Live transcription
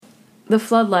The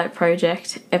Floodlight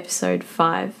Project, Episode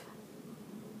 5.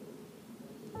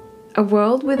 A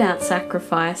world without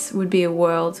sacrifice would be a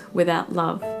world without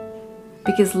love,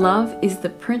 because love is the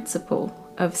principle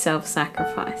of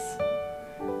self-sacrifice.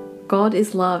 God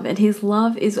is love, and His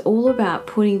love is all about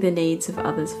putting the needs of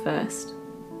others first.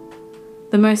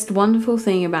 The most wonderful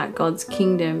thing about God's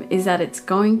kingdom is that it's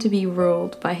going to be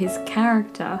ruled by His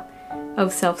character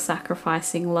of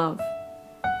self-sacrificing love.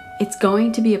 It's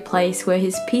going to be a place where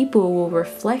His people will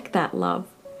reflect that love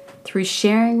through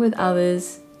sharing with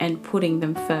others and putting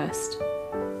them first.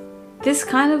 This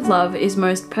kind of love is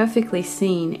most perfectly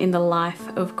seen in the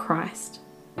life of Christ.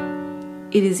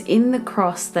 It is in the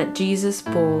cross that Jesus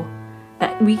bore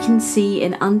that we can see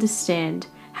and understand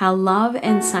how love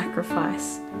and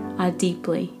sacrifice are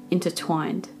deeply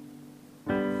intertwined.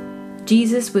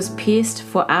 Jesus was pierced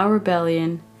for our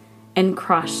rebellion and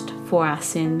crushed for our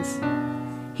sins.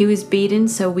 He was beaten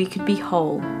so we could be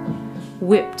whole,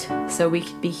 whipped so we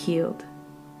could be healed.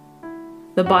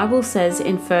 The Bible says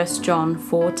in 1 John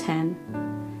 4:10,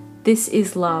 "This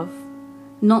is love,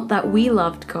 not that we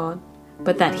loved God,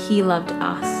 but that He loved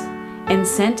us, and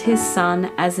sent His Son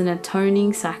as an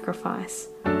atoning sacrifice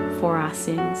for our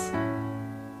sins."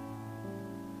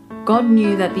 God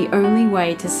knew that the only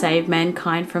way to save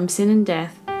mankind from sin and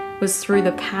death was through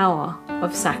the power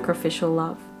of sacrificial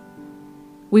love.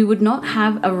 We would not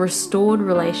have a restored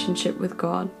relationship with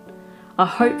God, a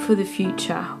hope for the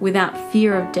future without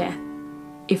fear of death,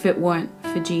 if it weren't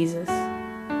for Jesus.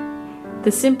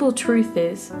 The simple truth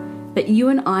is that you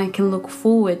and I can look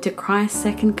forward to Christ's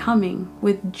second coming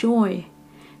with joy,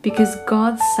 because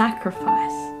God's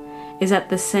sacrifice is at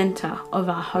the center of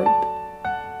our hope.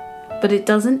 But it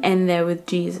doesn't end there with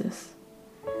Jesus.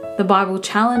 The Bible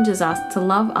challenges us to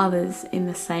love others in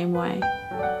the same way.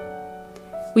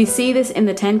 We see this in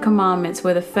the 10 Commandments,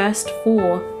 where the first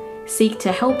 4 seek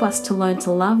to help us to learn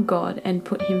to love God and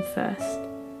put Him first,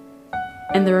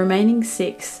 and the remaining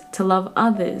 6 to love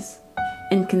others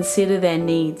and consider their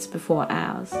needs before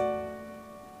ours.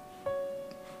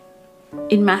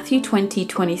 In Matthew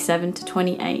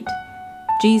 20:27-28,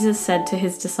 Jesus said to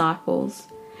His disciples,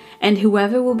 "And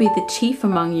whoever will be the chief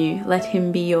among you, let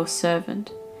him be your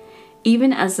servant,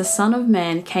 even as the Son of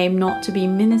Man came not to be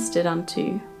ministered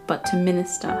unto, but to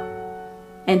minister,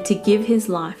 and to give His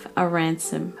life a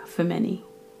ransom for many."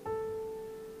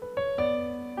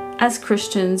 As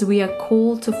Christians, we are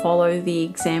called to follow the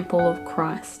example of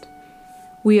Christ.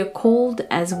 We are called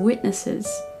as witnesses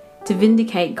to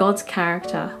vindicate God's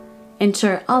character and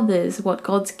show others what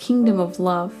God's kingdom of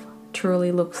love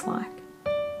truly looks like.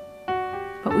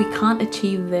 But we can't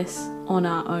achieve this on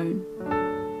our own.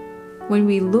 When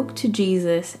we look to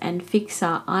Jesus and fix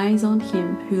our eyes on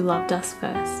Him who loved us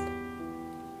first,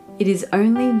 it is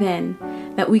only then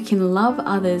that we can love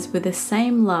others with the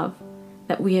same love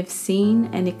that we have seen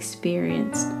and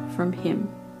experienced from Him.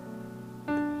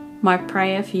 My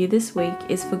prayer for you this week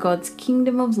is for God's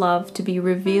kingdom of love to be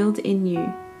revealed in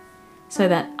you, so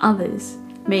that others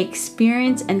may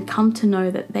experience and come to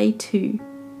know that they too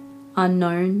are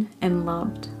known and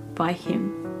loved by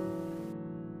Him.